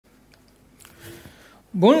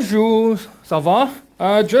Bonjour, ça va?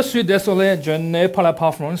 Je suis désolé, je ne parle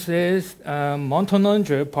pas français. Maintenant,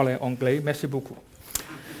 je parle anglais. Merci beaucoup.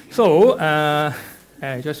 So,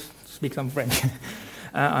 I just speak some French.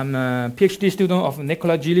 I'm a PhD student of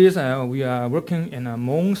Nicolas Gillies. We are working in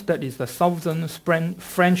Mons, that is the southern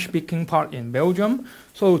French-speaking part in Belgium.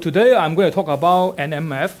 So today I'm going to talk about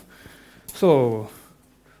NMF. So,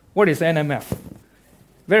 what is NMF?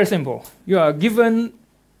 Very simple. You are given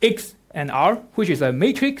X and R, which is a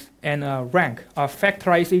matrix and a rank, a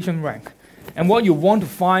factorization rank. And what you want to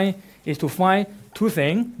find is to find two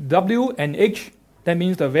things, W and H, that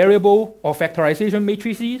means the variable or factorization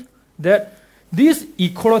matrices, that this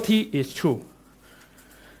equality is true.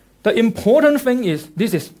 The important thing is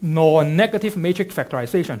this is non-negative matrix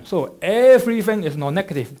factorization. So everything is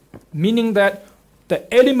non-negative, meaning that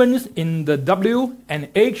the elements in the W and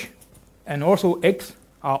H and also X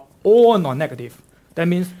are all non-negative. That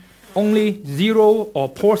means only 0 or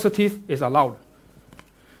positive is allowed.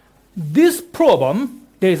 This problem,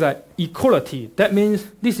 there is an equality. That means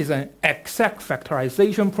this is an exact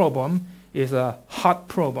factorization problem, is a hard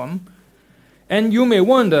problem. And you may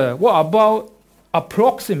wonder, what about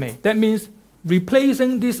approximate? That means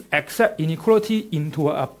replacing this exact inequality into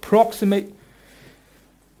an approximate.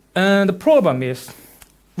 And the problem is,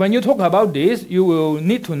 when you talk about this, you will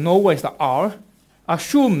need to know what is the R.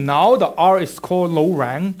 Assume now the R is called low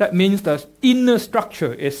rank. That means the inner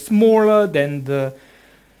structure is smaller than the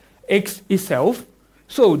X itself.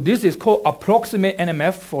 So this is called approximate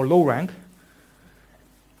NMF for low rank.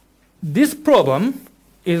 This problem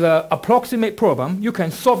is an approximate problem. You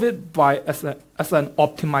can solve it by as an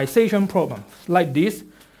optimization problem, like this.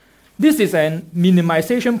 This is a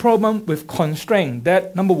minimization problem with constraint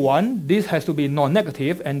that, number one, this has to be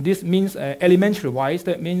non-negative, and this means elementary-wise,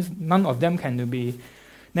 that means none of them can be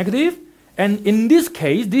negative. And in this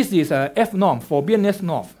case, this is a F norm, Frobenius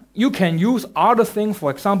norm. You can use other things, for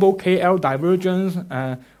example, KL divergence,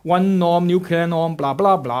 one norm, nuclear norm, blah,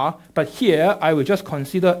 blah, blah. But here, I will just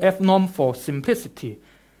consider F norm for simplicity.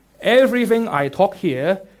 Everything I talk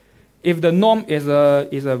here, if the norm is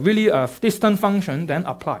really a distant function, then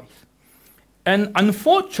applies. And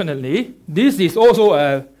unfortunately, this is also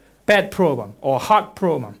a bad problem or hard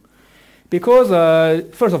problem. Because,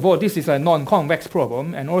 first of all, this is a non-convex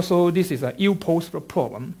problem, and also this is an ill-posed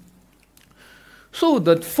problem. So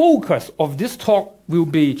the focus of this talk will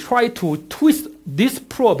be try to twist this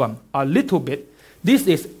problem a little bit. This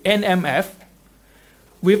is NMF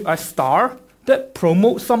with a star that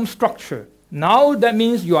promotes some structure. Now that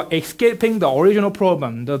means you are escaping the original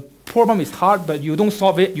problem. The problem is hard, but you don't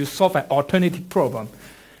solve it, you solve an alternative problem.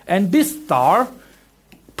 And this star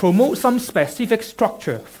promotes some specific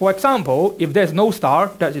structure. For example, if there's no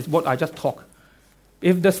star, that is what I just talked.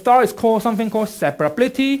 If the star is called something called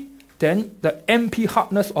separability, then the MP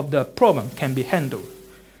hardness of the problem can be handled.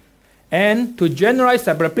 And to generalize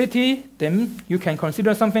separability, then you can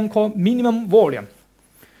consider something called minimum volume.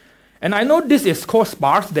 And I know this is called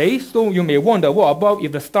sparse days, so you may wonder, what about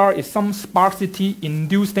if the star is some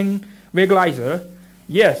sparsity-inducing regularizer?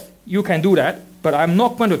 Yes, you can do that, but I'm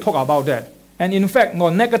not going to talk about that. And in fact,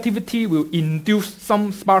 non-negativity will induce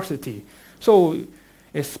some sparsity. So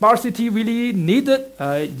is sparsity really needed?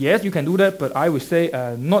 Yes, you can do that, but I would say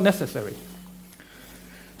not necessary.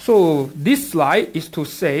 So this slide is to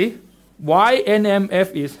say why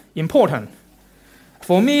NMF is important.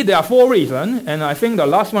 For me, there are 4 reasons, and I think the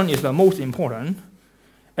last one is the most important.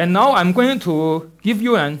 And now I'm going to give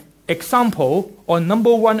you an example on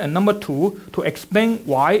number 1 and number 2 to explain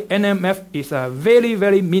why NMF is a very,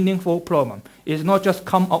 very meaningful problem. It's not just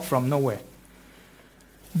come out from nowhere.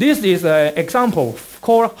 This is an example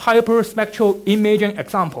called hyperspectral imaging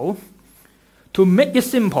example. To make it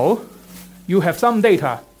simple, you have some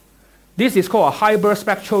data. This is called a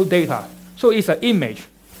hyperspectral data. So it's an image.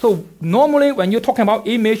 So normally when you're talking about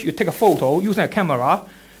image, you take a photo using a camera.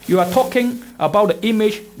 You are talking about the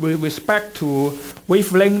image with respect to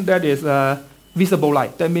wavelength that is visible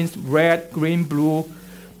light. That means red, green, blue.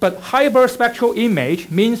 But hyperspectral image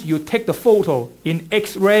means you take the photo in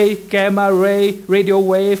X-ray, gamma ray, radio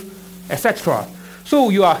wave, etc. So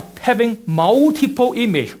you are having multiple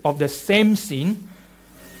images of the same scene.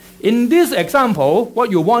 In this example, what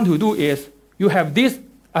you want to do is you have this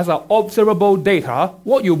as an observable data.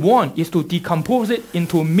 What you want is to decompose it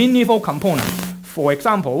into meaningful components. For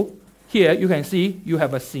example, here you can see you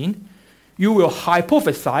have a scene. You will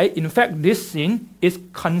hypothesize, in fact, this scene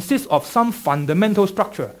consists of some fundamental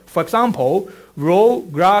structure. For example,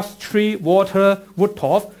 road, grass, tree, water, wood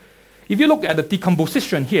top. If you look at the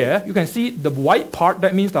decomposition here, you can see the white part,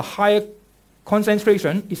 that means the higher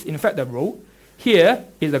concentration is in fact the road. Here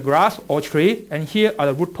is the grass or tree, and here are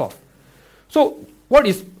the rooftop. So what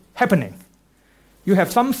is happening? You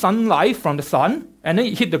have some sunlight from the sun, and then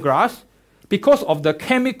it hit the grass. Because of the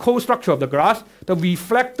chemical structure of the grass, the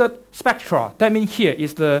reflected spectra, that means here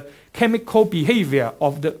is the chemical behavior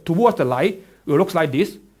of towards the light, it looks like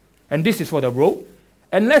this. And this is for the road.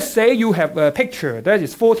 And let's say you have a picture that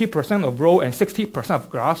is 40% of road and 60% of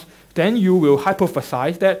grass, then you will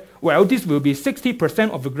hypothesize that, well, this will be 60%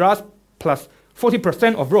 of the grass plus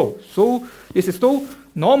 40% of road. So this is so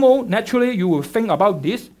normal. Naturally, you will think about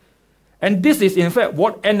this. And this is, in fact,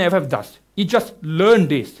 what NFF does. It just learns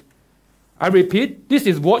this. I repeat, this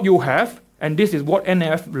is what you have, and this is what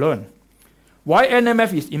NFF learned. Why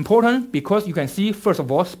NMF is important? Because you can see, first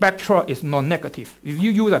of all, spectra is non-negative. If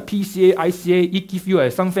you use a PCA, ICA, it gives you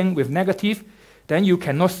something with negative, then you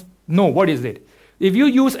cannot know what is it. If you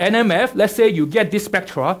use NMF, let's say you get this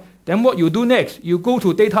spectra, then what you do next? You go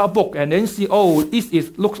to data book and then see, oh,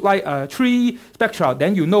 looks like a tree spectra.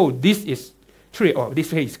 Then you know this is tree, or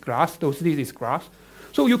this is grass, this is grass.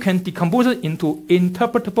 So you can decompose it into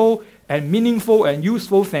interpretable and meaningful and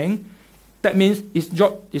useful thing. That means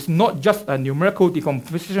it's not just a numerical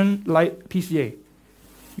decomposition like PCA.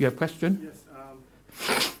 You have a question? Yes.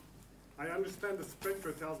 I understand the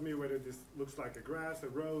spectra tells me whether this looks like a grass, a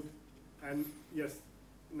road, and yes,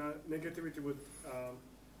 negativity would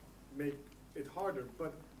make it harder.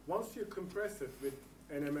 But once you compress it with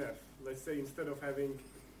NMF, let's say instead of having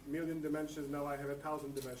 1,000,000 dimensions, now I have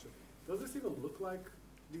 1,000 dimensions. Does this even look like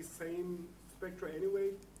the same spectra anyway?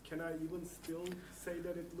 Can I even still say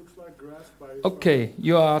that it looks like grass? Okay,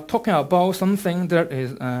 you are talking about something that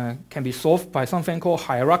is can be solved by something called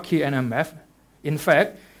hierarchy NMF. In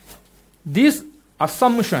fact, this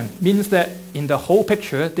assumption means that in the whole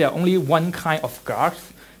picture, there are only one kind of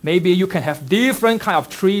grass. Maybe you can have different kind of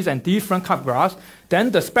trees and different kind of grass.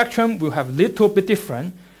 Then the spectrum will have little bit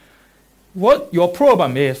different. What your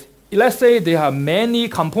problem is, let's say there are many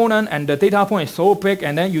components and the data point is so big,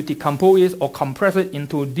 and then you decompose it or compress it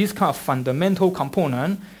into this kind of fundamental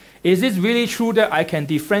component. Is it really true that I can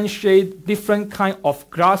differentiate different kind of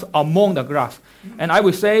grass among the grass? And I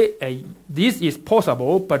would say this is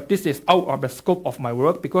possible, but this is out of the scope of my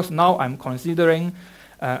work, because now I'm considering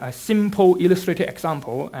a simple illustrated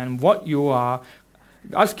example, and what you are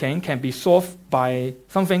asking can be solved by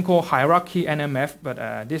something called hierarchy NMF, but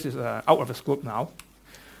this is out of the scope now.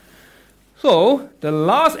 So the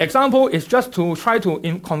last example is just to try to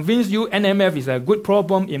convince you NMF is a good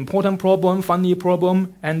problem, important problem, funny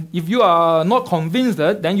problem. And if you are not convinced,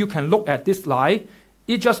 then you can look at this slide.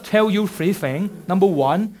 It just tells you three things. Number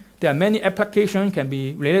one, there are many applications can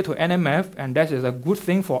be related to NMF, and that is a good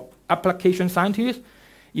thing for application scientists.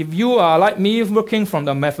 If you are like me, working from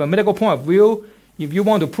the mathematical point of view, if you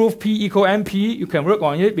want to prove P equal MP, you can work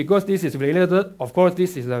on it because this is related. Of course,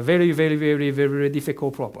 this is a very, very, very, very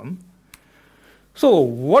difficult problem. So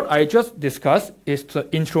what I just discussed is the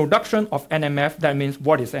introduction of NMF. That means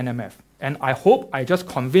what is NMF? And I hope I just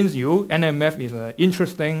convinced you NMF is an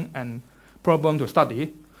interesting and problem to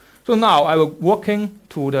study. So now I will working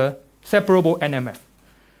to the separable NMF.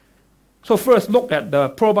 So first look at the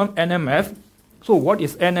problem NMF. So what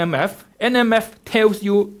is NMF? NMF tells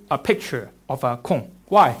you a picture of a cone.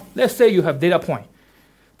 Why? Let's say you have data point.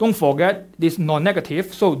 Don't forget this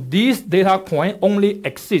non-negative. So this data point only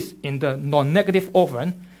exists in the non-negative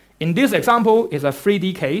orphan. In this example, it's a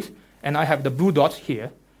 3D case, and I have the blue dots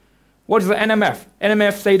here. What is the NMF?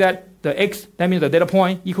 NMF say that the x, that means the data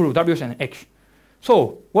point, equal to w and h.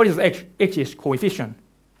 So what is h? H is coefficient.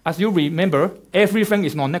 As you remember, everything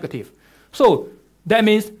is non-negative. So that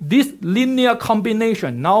means this linear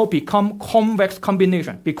combination now become convex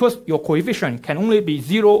combination because your coefficient can only be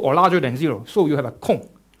 0 or larger than 0. So you have a cone.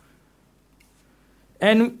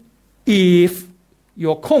 And if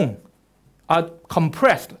your cone are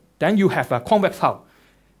compressed, then you have a convex hull.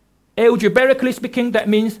 Algebraically speaking, that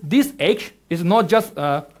means this H is not just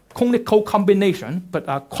a conical combination, but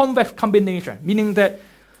a convex combination, meaning that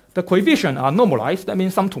the coefficients are normalized, that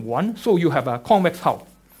means sum to 1, so you have a convex hull.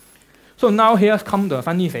 So now here comes the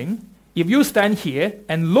funny thing. If you stand here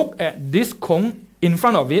and look at this cone in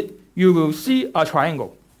front of it, you will see a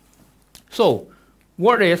triangle. So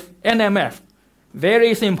what is NMF?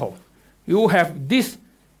 Very simple. You have this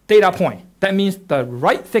data point. That means the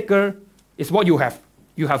right figure is what you have.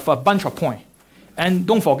 You have a bunch of points. And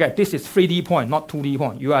don't forget, this is 3D point, not 2D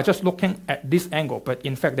point. You are just looking at this angle, but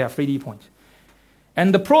in fact, there are 3D points.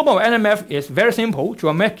 And the problem of NMF is very simple.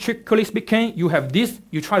 Geometrically speaking, you have this,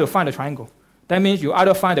 you try to find a triangle. That means you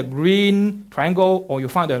either find a green triangle or you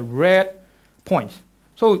find a red point.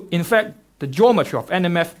 So in fact, the geometry of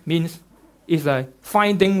NMF means is a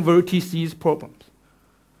finding vertices problem.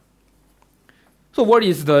 So what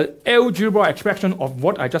is the algebra expression of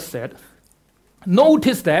what I just said?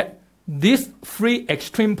 Notice that these three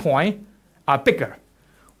extreme points are bigger.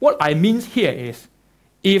 What I mean here is,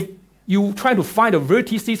 if you try to find the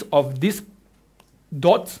vertices of these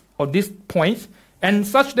dots or these points, and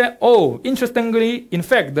such that, oh, interestingly, in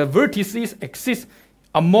fact, the vertices exist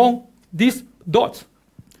among these dots,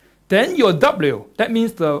 then your W, that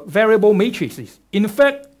means the variable matrices, in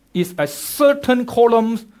fact, is a certain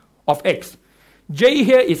columns of X. J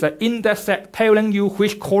here is an index set telling you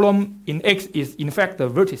which column in X is in fact the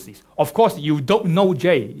vertices. Of course, you don't know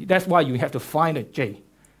J. That's why you have to find a J.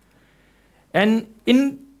 And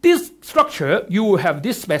in this structure, you will have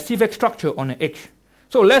this specific structure on the H.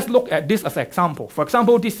 So let's look at this as an example. For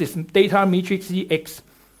example, this is data matrix X.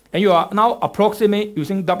 And you are now approximate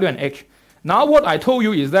using W and H. Now what I told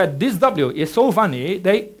you is that this W is so funny,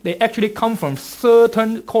 they actually come from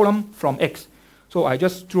certain column from X. So I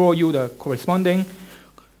just draw you the corresponding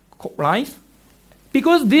lines.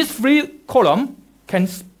 Because these three columns can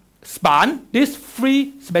span these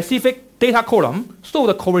three specific data column, so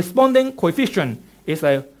the corresponding coefficient is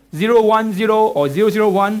a 0, 1, 0 or 0, 0,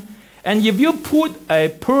 1. And if you put a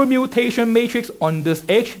permutation matrix on this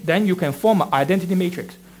H, then you can form an identity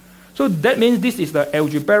matrix. So that means this is the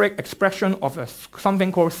algebraic expression of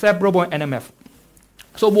something called separable NMF.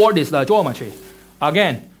 So what is the geometry?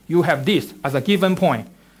 Again, you have this as a given point.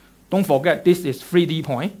 Don't forget this is 3D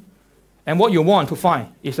point. And what you want to find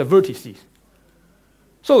is the vertices.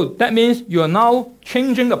 So that means you are now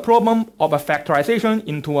changing the problem of a factorization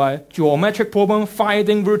into a geometric problem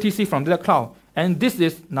finding vertices from the cloud. And this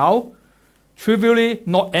is now trivially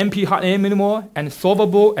not NP hard anymore and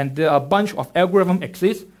solvable, and there are a bunch of algorithms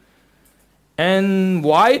exist. And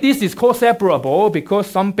why this is called separable? Because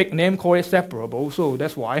some big name call it separable, so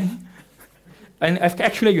that's why. And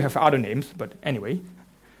actually you have other names, but anyway.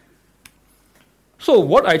 So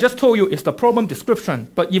what I just told you is the problem description.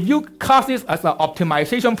 But if you cast this as an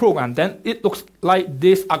optimization program, then it looks like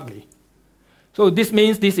this ugly. So this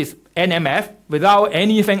means this is NMF without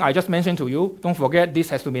anything I just mentioned to you. Don't forget this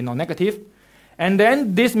has to be non-negative. And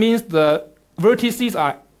then this means the vertices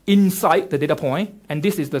are inside the data point, and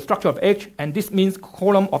this is the structure of H, and this means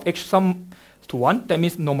column of H sum to 1. That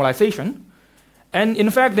means normalization. And in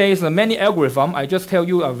fact, there is many algorithms. I just tell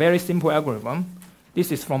you a very simple algorithm.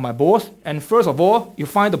 This is from my boss. And first of all, you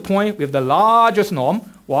find the point with the largest norm.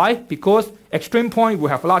 Why? Because extreme point will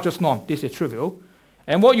have largest norm. This is trivial.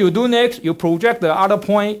 And what you do next, you project the other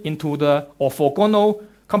point into the orthogonal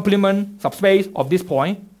complement subspace of this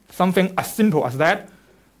point, something as simple as that.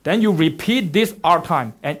 Then you repeat this R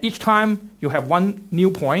time. And each time you have one new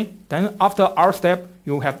point. Then after R step,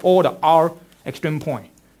 you have all the R extreme point.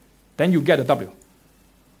 Then you get a W.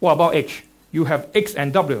 What about H? You have X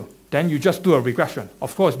and W. Then you just do a regression.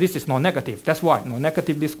 Of course, this is non-negative. That's why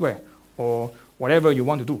non-negative this square, or whatever you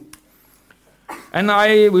want to do. And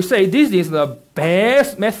I will say this is the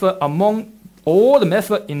best method among all the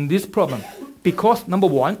methods in this problem. Because number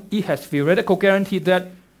one, it has theoretical guarantee that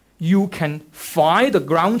you can find the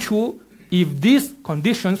ground truth if these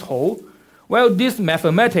conditions hold. Well, this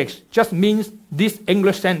mathematics just means this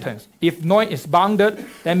English sentence. If noise is bounded,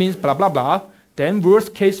 that means blah, blah, blah. Then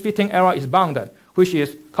worst case fitting error is bounded, which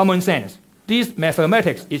is common sense. This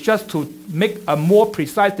mathematics is just to make a more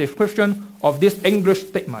precise description of this English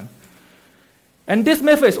statement. And this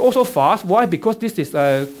method is also fast. Why? Because this is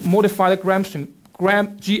a modified gram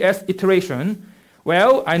GS iteration.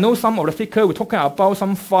 Well, I know some of the figures we're talking about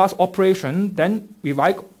some fast operation. Then if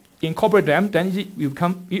I incorporate them, then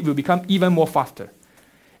it will become even more faster.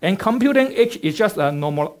 And computing H is just a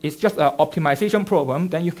it's just an optimization problem.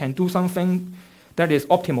 Then you can do something that is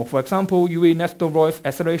optimal. For example, Uri-Nestoroff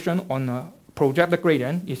acceleration on a projected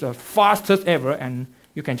gradient is the fastest ever, and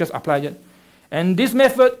you can just apply it. And this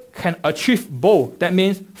method can achieve both. That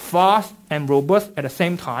means fast and robust at the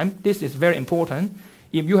same time. This is very important.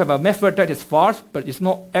 If you have a method that is fast but it's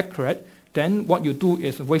not accurate, then what you do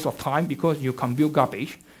is a waste of time because you compute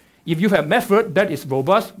garbage. If you have a method that is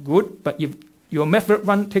robust, good, but if your method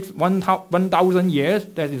takes 1,000 years,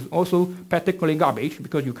 that is also practically garbage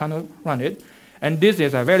because you cannot run it. And this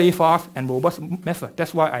is a very fast and robust method.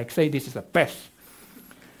 That's why I say this is the best.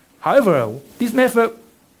 However, this method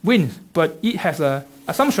wins, but it has an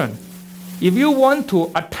assumption. If you want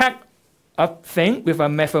to attack a thing with a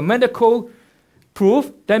mathematical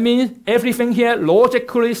proof, that means everything here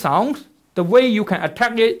logically sounds. The way you can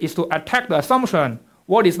attack it is to attack the assumption.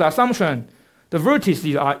 What is the assumption? The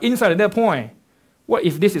vertices are inside that point. What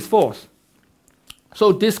if this is false?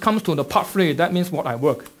 So this comes to the part 3. That means what I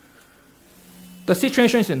work. the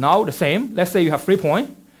situation is now the same. Let's say you have 3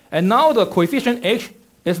 points, and now the coefficient h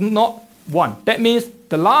is not 1. That means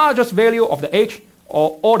the largest value of the h,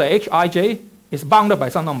 or all the hij, is bounded by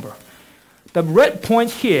some number. The red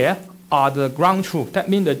points here are the ground truth. That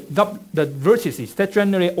means the vertices that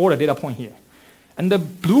generate all the data points here. And the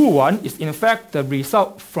blue one is in fact the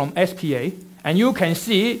result from SPA. And you can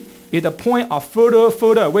see if the points are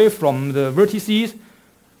further away from the vertices,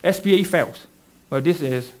 SPA fails. Well, this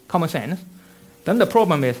is common sense. Then the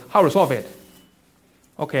problem is how to solve it.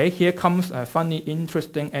 Okay, here comes a funny,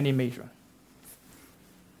 interesting animation.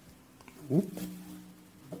 Ooh.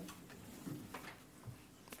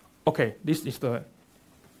 Okay, this is the,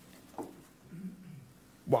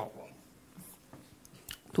 wow,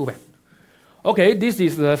 too bad. Okay, this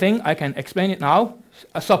is the thing, I can explain it now.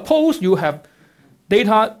 Suppose you have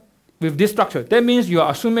data with this structure. That means you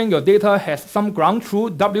are assuming your data has some ground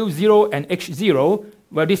truth, W0 and H0,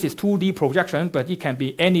 where this is 2D projection, but it can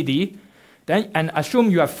be any D. Then, and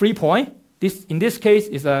assume you have 3 points. This, in this case,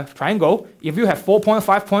 is a triangle. If you have 4 points,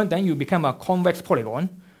 5 points, then you become a convex polygon.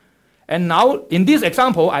 And now, in this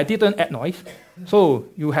example, I didn't add noise. So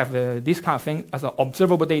you have this kind of thing as an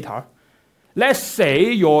observable data. Let's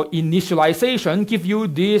say your initialization gives you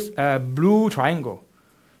this blue triangle.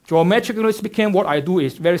 Geometrically speaking, what I do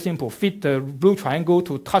is very simple. Fit the blue triangle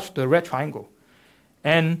to touch the red triangle.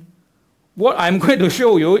 And what I'm going to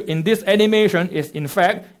show you in this animation is, in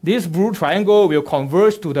fact, this blue triangle will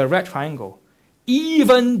converge to the red triangle.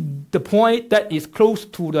 Even the point that is close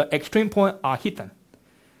to the extreme point are hidden.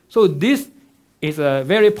 So this is a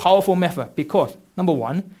very powerful method because, number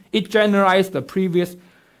one, it generalizes the previous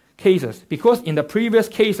cases. Because in the previous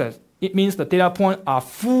cases, it means the data points are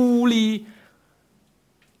fully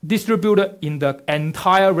distributed in the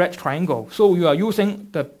entire red triangle. So you are using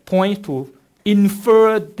the points to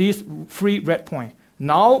infer these 3 red points.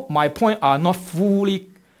 Now my points are not fully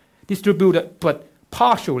distributed, but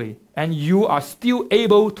partially, and you are still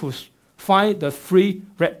able to find the 3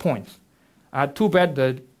 red points. Too bad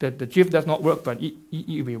the GIF does not work, but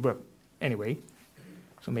it will work anyway.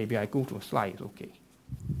 So maybe I go to a slide, okay.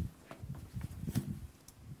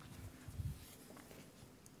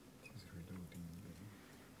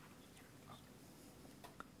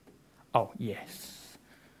 Oh, yes.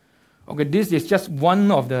 Okay, this is just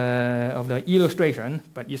one of the illustration,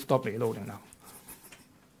 but it stopped reloading now.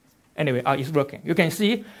 Anyway, it's working. You can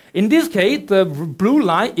see, in this case, the blue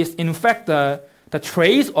line is in fact the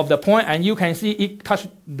trace of the point, and you can see it touched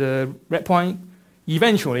the red point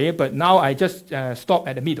eventually, but now I just stop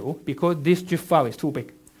at the middle because this GIF file is too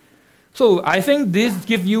big. So I think this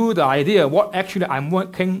gives you the idea what actually I'm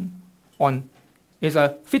working on is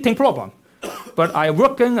a fitting problem. But I'm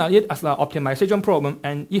working on it as an optimization problem,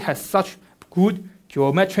 and it has such good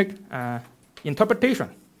geometric interpretation.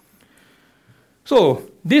 So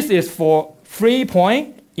this is for 3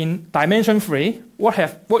 points in dimension 3. What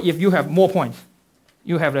if you have more points?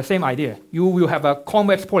 You have the same idea. You will have a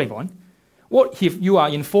convex polygon. What if you are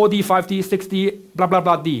in 4D, 5D, 6D, blah, blah,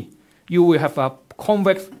 blah, D? You will have a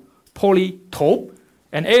convex polytope,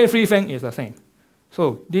 and everything is the same.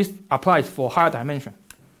 So this applies for higher dimension.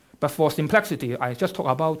 But for simplicity, I just talk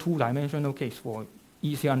about 2-dimensional case for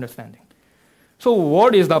easy understanding. So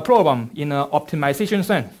what is the problem in an optimization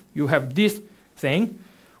sense? You have this thing.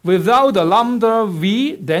 Without the lambda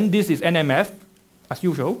V, then this is NMF, as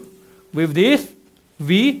usual. With this,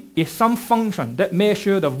 V is some function that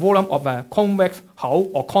measures the volume of a convex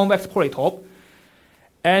hull or convex polytope.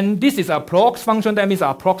 And this is a prox function, that means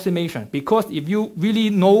approximation. Because if you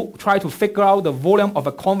really try to figure out the volume of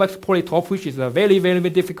a convex polytope, which is a very, very,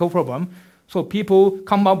 very difficult problem, so people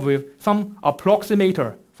come up with some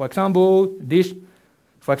approximator. For example,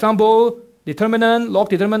 determinant, log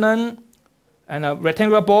determinant, and a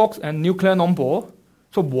rectangular box and nuclear number.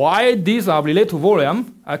 So why these are related to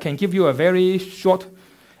volume, I can give you a very short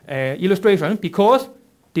illustration. Because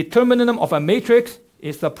determinant of a matrix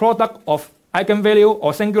is the product of eigenvalue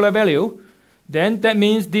or singular value, then that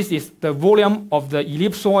means this is the volume of the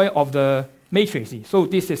ellipsoid of the matrix. So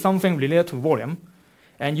this is something related to volume.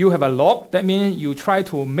 And you have a log, that means you try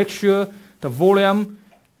to make sure the volume,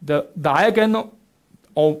 the diagonal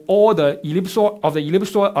of all the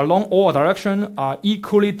ellipsoid along all directions are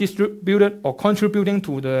equally distributed or contributing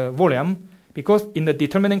to the volume. Because in the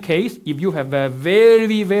determinant case, if you have a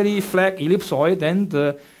very, very flat ellipsoid, then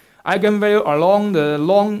the eigenvalue along the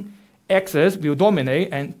long axis will dominate,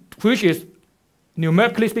 and which is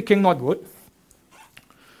numerically speaking not good.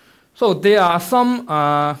 So there are some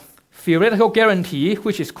theoretical guarantee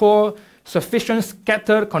which is called sufficient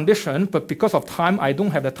scatter condition, but because of time I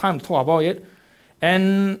don't have the time to talk about it.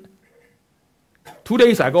 And 2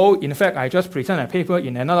 days ago, in fact, I just presented a paper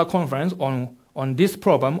in another conference on this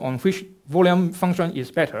problem, on which volume function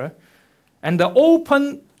is better. And the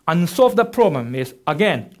open unsolved problem is,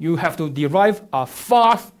 again, you have to derive a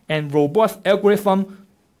fast and robust algorithm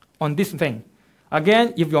on this thing.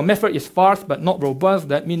 Again, if your method is fast but not robust,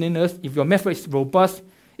 that means if your method is robust,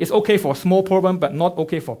 it's okay for small problem but not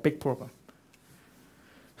okay for big problem.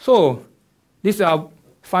 So this is our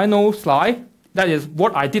final slide. That is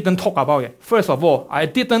what I didn't talk about yet. First of all, I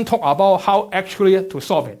didn't talk about how actually to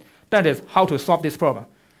solve it. That is how to solve this problem.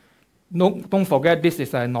 No, don't forget this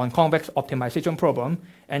is a non-convex optimization problem.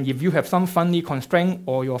 And if you have some funny constraint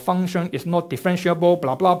or your function is not differentiable,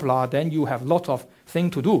 blah, blah, blah, then you have lots of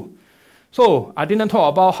things to do. So I didn't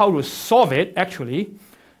talk about how to solve it actually.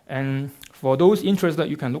 And for those interested,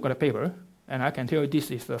 you can look at the paper. And I can tell you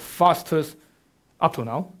this is the fastest up to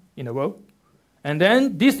now in the world. And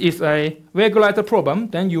then this is a regulator problem.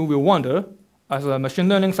 Then you will wonder, as a machine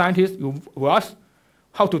learning scientist, you will ask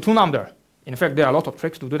how to tune number. In fact, there are a lot of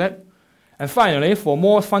tricks to do that. And finally, for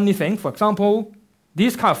more funny things, for example,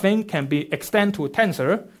 this kind of thing can be extended to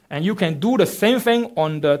tensor, and you can do the same thing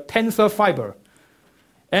on the tensor fiber.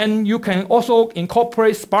 And you can also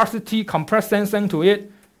incorporate sparsity, compressed sensing to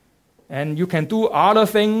it, and you can do other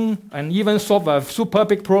things and even solve a super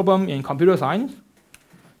big problem in computer science.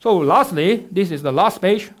 So lastly, this is the last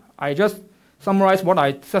page. I just summarized what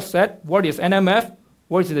I just said. What is NMF?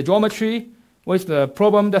 What is the geometry? What is the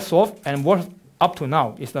problem that's solved? And what up to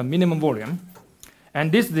now is the minimum volume.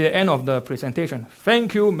 And this is the end of the presentation.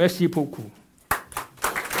 Thank you, merci beaucoup. Thank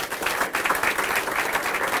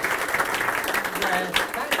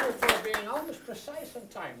you for being almost precise on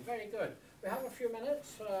time. Very good. We have a few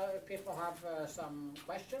minutes if people have some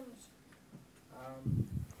questions.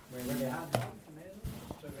 We already had one.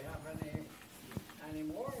 Do we have any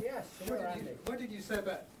more? Yes, sure, Andy. What did you say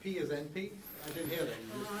about P as NP? I didn't hear that.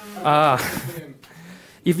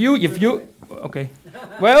 Okay.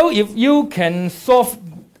 Well, if you can solve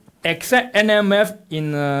exact NMF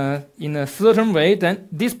in a certain way, then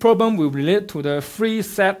this problem will relate to the free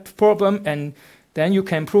set problem, and then you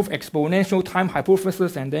can prove exponential time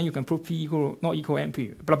hypothesis, and then you can prove P not equal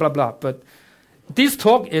NP, blah, blah, blah. But this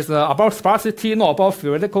talk is about sparsity, not about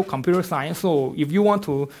theoretical computer science. So if you want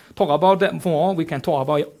to talk about that more, we can talk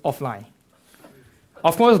about it offline.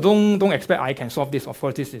 Of course, don't expect I can solve this. Of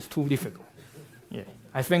course, this is too difficult. Yeah,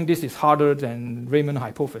 I think this is harder than Riemann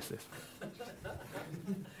hypothesis.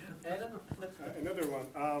 Another one.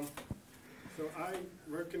 So I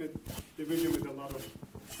work in a division with a lot of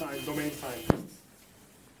domain scientists.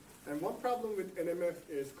 And one problem with NMF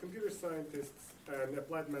is computer scientists and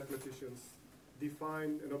applied mathematicians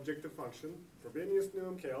define an objective function, Frobenius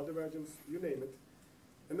norm, KL divergence, you name it,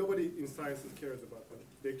 and nobody in sciences cares about them.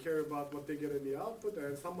 They care about what they get in the output,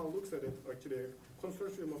 and someone looks at it, actually a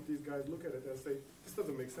consortium of these guys look at it and say, this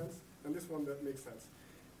doesn't make sense, and this one that makes sense.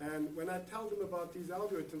 And when I tell them about these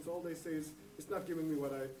algorithms, all they say is, it's not giving me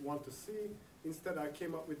what I want to see. Instead, I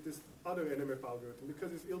came up with this other NMF algorithm.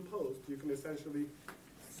 Because it's ill-posed, you can essentially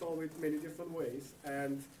solve it many different ways.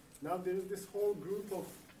 And now there's this whole group of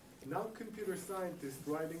non-computer scientists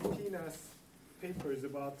writing PNAS papers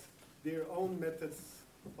about their own methods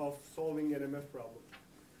of solving NMF problems.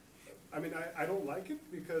 I mean, I don't like it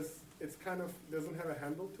because it's kind of doesn't have a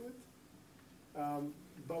handle to it.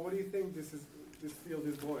 But what do you think this field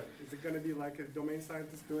is going? Is it going to be like a domain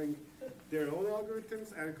scientist doing their own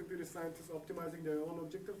algorithms and computer scientists optimizing their own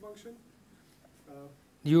objective function?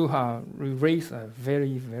 You have raised a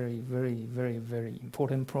very, very, very, very, very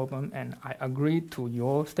important problem, and I agree to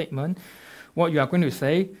your statement. What you are going to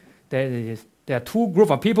say, there are two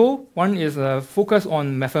groups of people. One is focused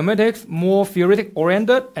on mathematics, more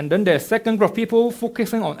theoretic-oriented, and then there's a second group of people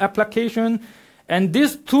focusing on application. And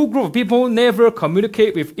these two groups of people never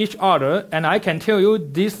communicate with each other, and I can tell you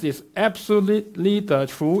this is absolutely the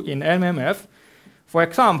truth in MMF. For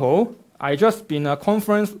example, I just been a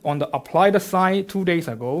conference on the applied side 2 days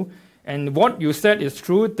ago, and what you said is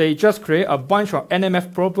true. They just create a bunch of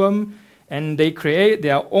NMF problem, and they create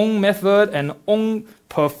their own method and own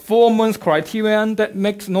performance criterion that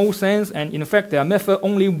makes no sense, and in fact their method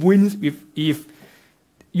only wins if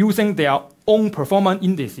using their own performance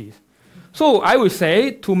indices. So I would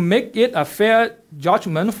say, to make it a fair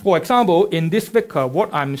judgment, for example, in this figure, what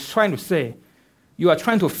I'm trying to say, you are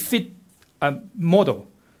trying to fit a model.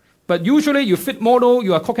 But usually you fit model,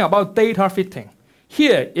 you are talking about data fitting.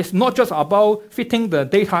 Here, it's not just about fitting the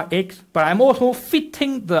data X, but I'm also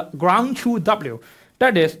fitting the ground truth W.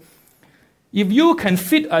 That is, if you can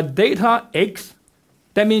fit a data X,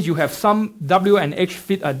 that means you have some W and H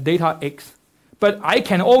fit a data X. But I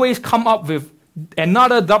can always come up with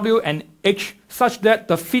another W and H such that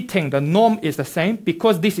the fitting, the norm is the same,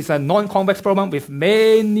 because this is a non-convex problem with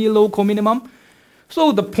many local minimum.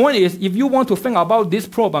 So the point is, if you want to think about this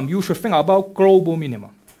problem, you should think about global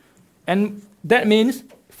minimum. And that means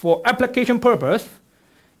for application purpose,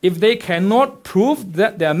 if they cannot prove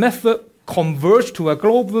that their method converge to a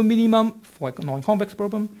global minimum for a non-convex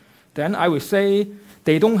problem, then I will say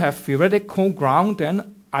they don't have theoretical ground,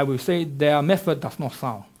 then I will say their method does not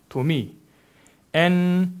sound to me.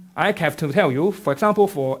 And I have to tell you, for example,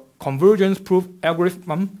 for convergence proof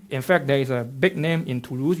algorithm, in fact, there is a big name in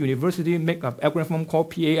Toulouse University make an algorithm called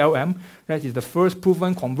PALM. That is the first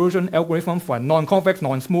proven conversion algorithm for a non-convex,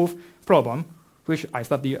 non-smooth problem, which I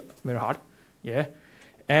studied very hard. Yeah.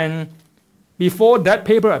 And before that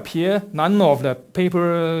paper appeared, none of the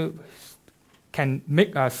paper can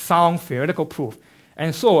make a sound theoretical proof.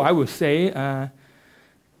 And so I would say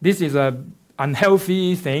this is an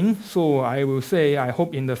unhealthy thing. So I will say I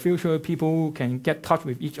hope in the future people can get touch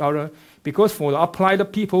with each other. Because for the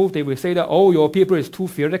applied people, they will say that, oh, your paper is too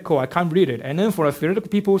theoretical, I can't read it. And then for the theoretical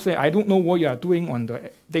people say, I don't know what you are doing on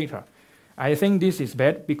the data. I think this is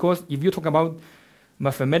bad, because if you talk about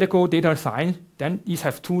mathematical data science, then it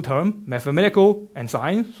has two terms, mathematical and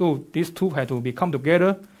science. So these two have to become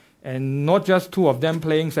together, and not just two of them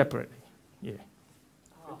playing separately. Yeah.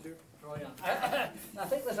 Oh, brilliant. I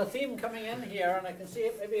think there's a theme coming in here, and I can see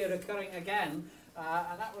it maybe recurring again.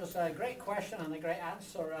 And that was a great question and a great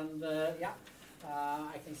answer. And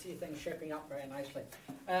I can see things shaping up very nicely.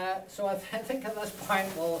 So I think at this point,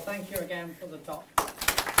 we'll thank you again for the talk.